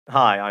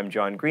Hi, I'm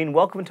John Green.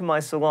 Welcome to my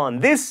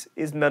salon. This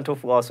is Mental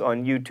Floss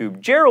on YouTube.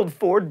 Gerald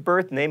Ford,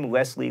 birth name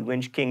Leslie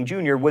Lynch King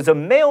Jr., was a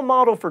male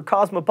model for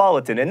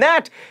Cosmopolitan, and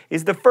that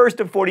is the first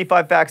of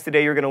 45 facts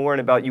today you're going to learn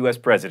about U.S.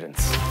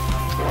 presidents.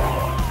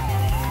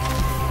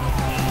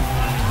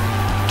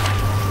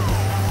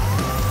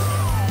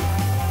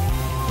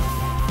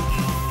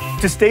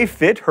 To stay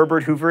fit,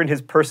 Herbert Hoover and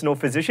his personal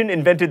physician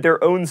invented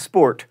their own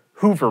sport,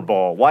 Hoover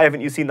Ball. Why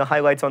haven't you seen the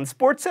highlights on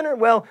SportsCenter?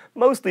 Well,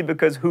 mostly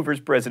because Hoover's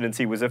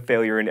presidency was a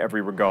failure in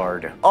every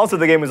regard. Also,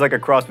 the game was like a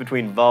cross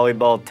between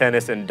volleyball,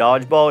 tennis, and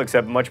dodgeball,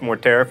 except much more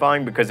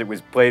terrifying because it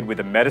was played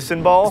with a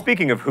medicine ball.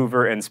 Speaking of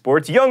Hoover and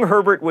sports, young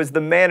Herbert was the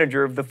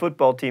manager of the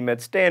football team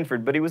at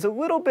Stanford, but he was a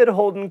little bit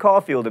Holden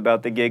Caulfield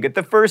about the gig. At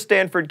the first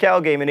Stanford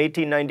Cal game in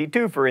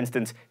 1892, for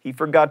instance, he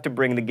forgot to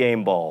bring the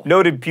game ball.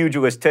 Noted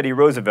pugilist Teddy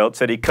Roosevelt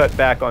said he cut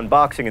back on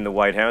boxing in the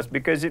White House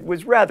because it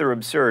was rather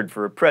absurd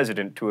for a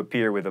president to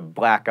appear with a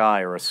black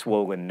eye or a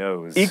swollen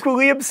nose.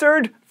 Equally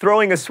absurd?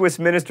 Throwing a Swiss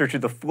minister to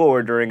the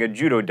floor during a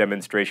judo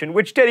demonstration,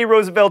 which Teddy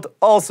Roosevelt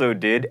also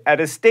did at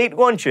a state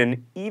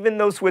luncheon, even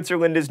though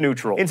Switzerland is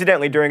neutral.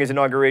 Incidentally, during his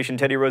inauguration,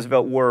 Teddy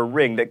Roosevelt wore a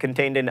ring that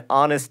contained an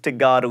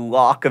honest-to-God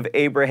lock of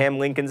Abraham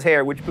Lincoln's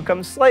hair, which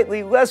becomes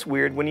slightly less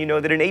weird when you know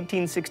that in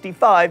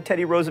 1865,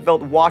 Teddy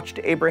Roosevelt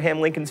watched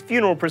Abraham Lincoln's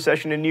funeral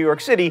procession in New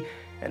York City,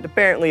 and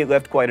apparently it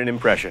left quite an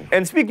impression.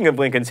 And speaking of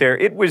Lincoln's hair,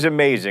 it was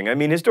amazing. I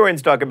mean,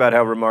 historians talk about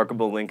how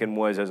remarkable Lincoln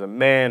was as a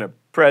man, a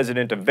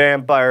president, a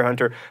vampire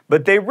hunter,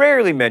 but they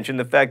rarely mention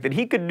the fact that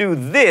he could do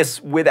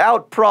this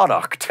without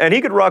product. And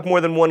he could rock more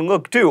than one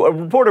look, too. A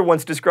reporter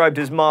once described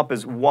his mop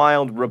as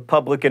wild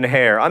Republican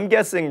hair. I'm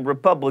guessing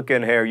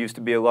Republican hair used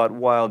to be a lot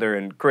wilder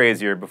and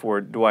crazier before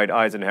Dwight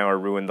Eisenhower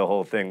ruined the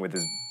whole thing with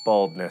his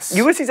baldness.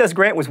 Ulysses S.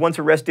 Grant was once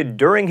arrested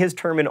during his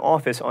term in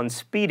office on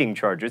speeding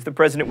charges. The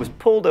president was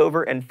pulled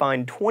over and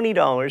fined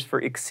 $20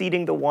 for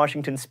exceeding the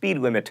Washington speed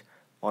limit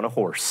on a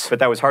horse. But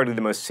that was hardly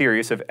the most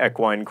serious of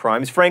equine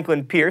crimes.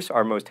 Franklin Pierce,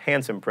 our most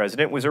handsome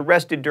president, was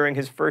arrested during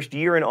his first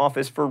year in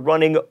office for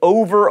running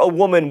over a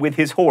woman with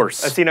his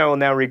horse. A scene I will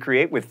now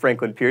recreate with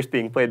Franklin Pierce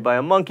being played by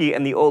a monkey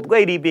and the old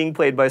lady being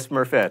played by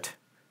Smurfette.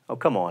 Oh,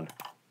 come on.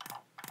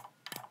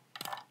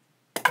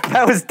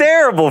 That was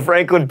terrible,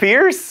 Franklin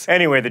Pierce!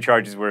 Anyway, the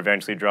charges were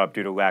eventually dropped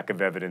due to lack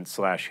of evidence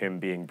 / him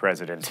being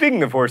president.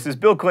 Speaking of horses,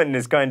 Bill Clinton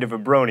is kind of a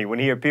brony. When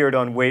he appeared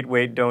on Wait,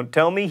 Wait, Don't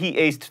Tell Me, he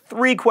aced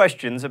 3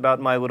 questions about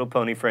My Little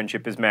Pony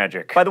Friendship is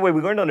Magic. By the way,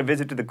 we learned on a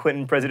visit to the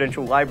Clinton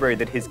Presidential Library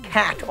that his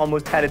cat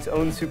almost had its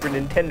own Super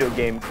Nintendo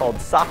game called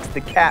Socks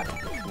the Cat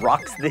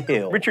Rocks the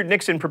Hill. Richard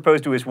Nixon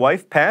proposed to his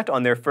wife, Pat,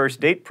 on their first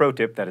date. Pro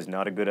tip, that is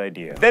not a good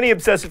idea. Then he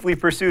obsessively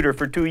pursued her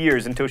for 2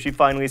 years until she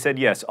finally said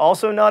yes.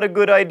 Also not a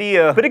good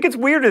idea. But it gets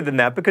weirder than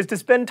that, because to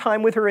spend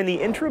time with her in the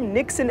interim,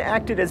 Nixon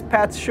acted as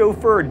Pat's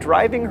chauffeur,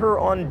 driving her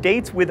on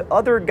dates with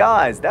other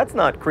guys. That's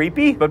not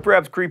creepy. But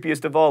perhaps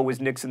creepiest of all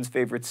was Nixon's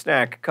favorite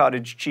snack,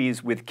 cottage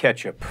cheese with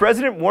ketchup.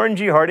 President Warren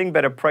G. Harding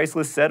bet a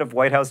priceless set of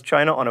White House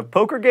china on a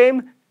poker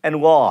game and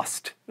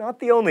lost. Not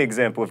the only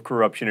example of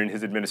corruption in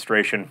his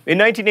administration. In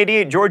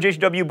 1988, George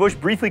H.W. Bush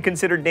briefly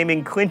considered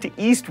naming Clint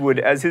Eastwood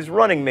as his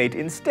running mate.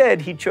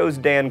 Instead, he chose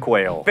Dan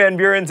Quayle. Van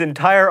Buren's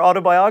entire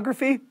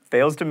autobiography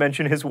fails to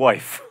mention his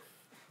wife.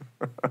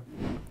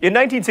 In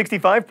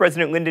 1965,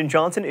 President Lyndon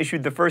Johnson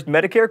issued the first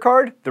Medicare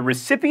card. The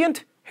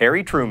recipient?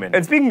 Harry Truman.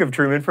 And speaking of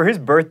Truman, for his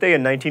birthday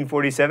in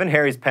 1947,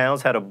 Harry's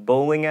pals had a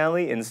bowling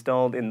alley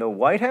installed in the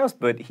White House,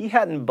 but he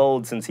hadn't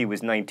bowled since he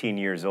was 19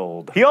 years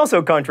old. He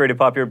also, contrary to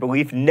popular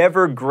belief,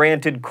 never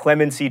granted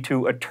clemency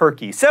to a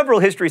turkey. Several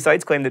history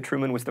sites claim that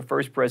Truman was the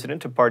first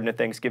president to pardon a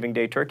Thanksgiving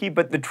Day turkey,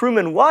 but the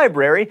Truman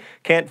Library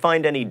can't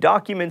find any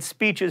documents,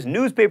 speeches,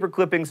 newspaper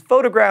clippings,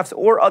 photographs,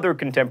 or other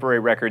contemporary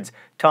records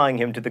tying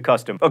him to the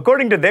custom.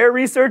 According to their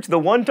research, the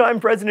one time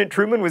President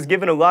Truman was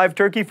given a live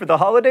turkey for the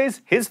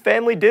holidays, his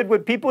family did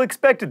what people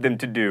expected them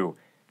to do.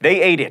 They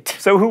ate it.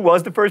 So who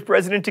was the first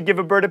president to give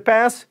a bird a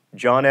pass?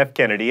 John F.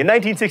 Kennedy. In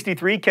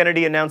 1963,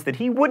 Kennedy announced that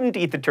he wouldn't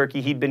eat the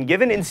turkey he'd been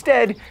given.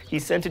 Instead, he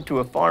sent it to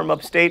a farm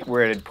upstate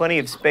where it had plenty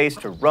of space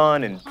to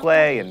run and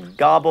play and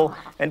gobble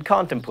and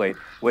contemplate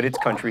what its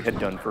country had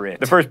done for it.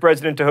 The first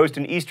president to host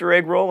an Easter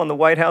egg roll on the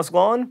White House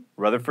lawn?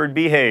 Rutherford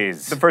B.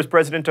 Hayes. The first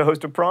president to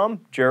host a prom?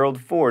 Gerald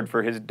Ford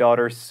for his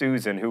daughter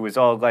Susan, who was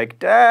all like,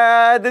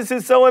 "Dad, this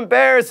is so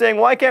embarrassing.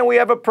 Why can't we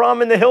have a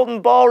prom in the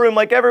Hilton Ballroom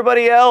like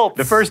everybody else?"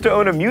 The first to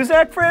own a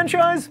Muzak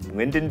franchise?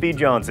 Lyndon B.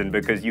 Johnson,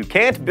 because you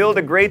can't build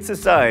a great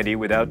society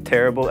without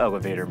terrible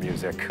elevator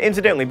music.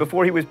 Incidentally,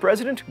 before he was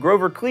president,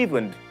 Grover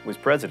Cleveland was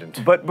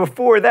president. But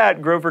before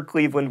that, Grover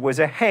Cleveland was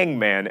a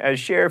hangman. As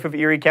sheriff of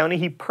Erie County,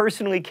 he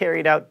personally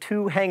carried out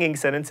 2 hanging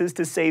sentences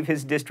to save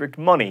his district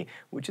money,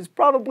 which is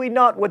probably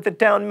not what the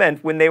town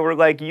meant when they were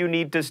like, you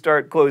need to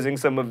start closing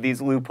some of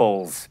these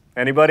loopholes.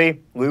 Anybody?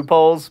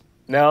 Loopholes?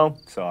 No?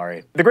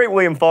 Sorry. The great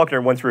William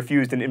Faulkner once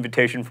refused an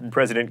invitation from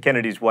President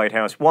Kennedy's White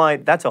House. Why,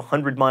 that's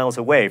 100 miles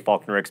away,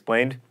 Faulkner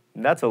explained.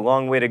 That's a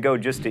long way to go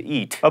just to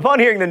eat. Upon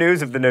hearing the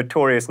news of the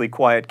notoriously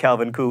quiet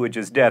Calvin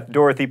Coolidge's death,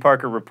 Dorothy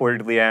Parker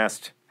reportedly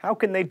asked, How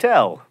can they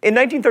tell? In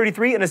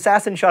 1933, an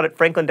assassin shot at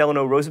Franklin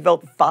Delano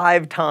Roosevelt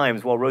 5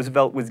 times while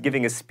Roosevelt was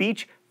giving a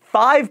speech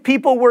 5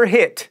 people were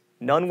hit.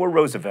 None were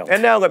Roosevelt.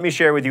 And now let me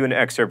share with you an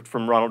excerpt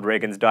from Ronald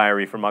Reagan's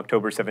diary from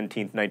October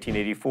 17,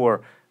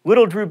 1984.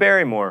 Little Drew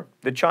Barrymore,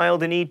 the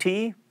child in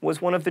E.T.,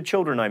 was one of the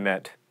children I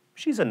met.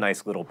 She's a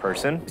nice little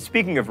person.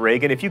 Speaking of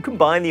Reagan, if you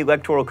combine the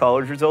Electoral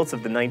College results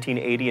of the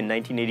 1980 and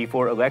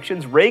 1984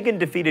 elections, Reagan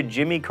defeated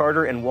Jimmy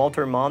Carter and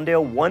Walter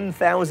Mondale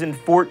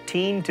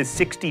 1,014 to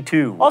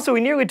 62. Also,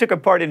 he nearly took a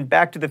part in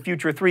Back to the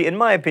Future 3, in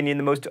my opinion,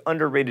 the most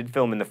underrated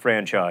film in the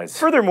franchise.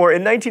 Furthermore,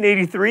 in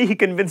 1983, he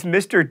convinced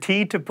Mr.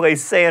 T to play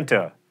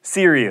Santa.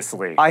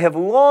 Seriously. I have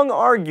long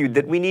argued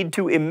that we need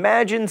to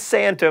imagine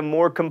Santa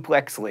more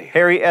complexly.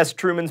 Harry S.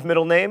 Truman's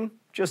middle name?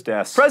 Just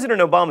S. President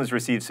Obama's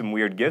received some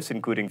weird gifts,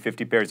 including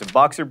 50 pairs of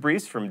boxer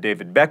briefs from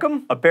David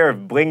Beckham, a pair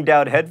of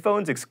blinged-out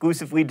headphones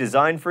exclusively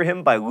designed for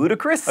him by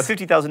Ludacris, a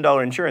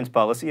 $50,000 insurance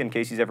policy in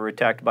case he's ever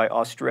attacked by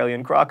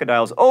Australian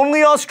crocodiles.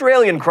 Only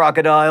Australian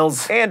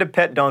crocodiles! And a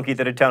pet donkey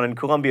that a town in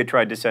Colombia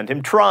tried to send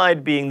him.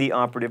 Tried being the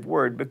operative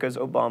word because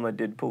Obama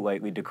did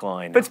politely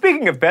decline. But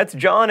speaking of pets,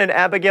 John and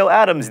Abigail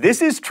Adams,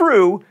 this is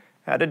true,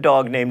 had a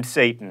dog named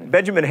Satan.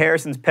 Benjamin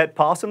Harrison's pet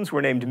possums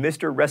were named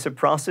Mr.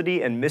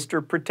 Reciprocity and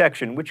Mr.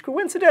 Protection, which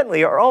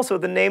coincidentally are also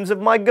the names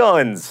of my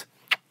guns.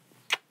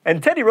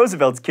 And Teddy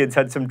Roosevelt's kids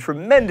had some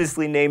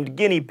tremendously named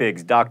guinea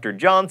pigs. Dr.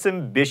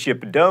 Johnson,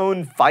 Bishop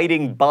Doane,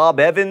 Fighting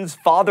Bob Evans,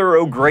 Father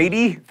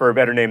O'Grady. For a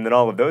better name than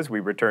all of those, we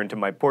return to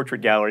my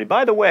portrait gallery.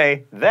 By the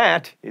way,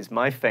 that is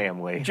my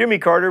family. Jimmy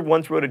Carter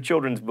once wrote a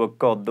children's book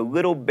called The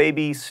Little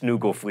Baby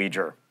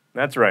Snooglefleeger.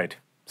 That's right.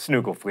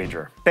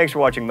 Snooglefleeger. Thanks for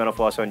watching Mental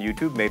Floss on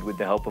YouTube, made with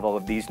the help of all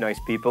of these nice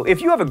people. If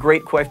you have a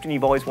great question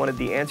you've always wanted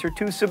the answer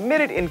to,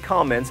 submit it in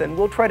comments and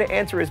we'll try to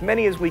answer as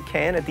many as we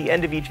can at the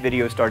end of each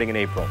video starting in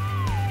April.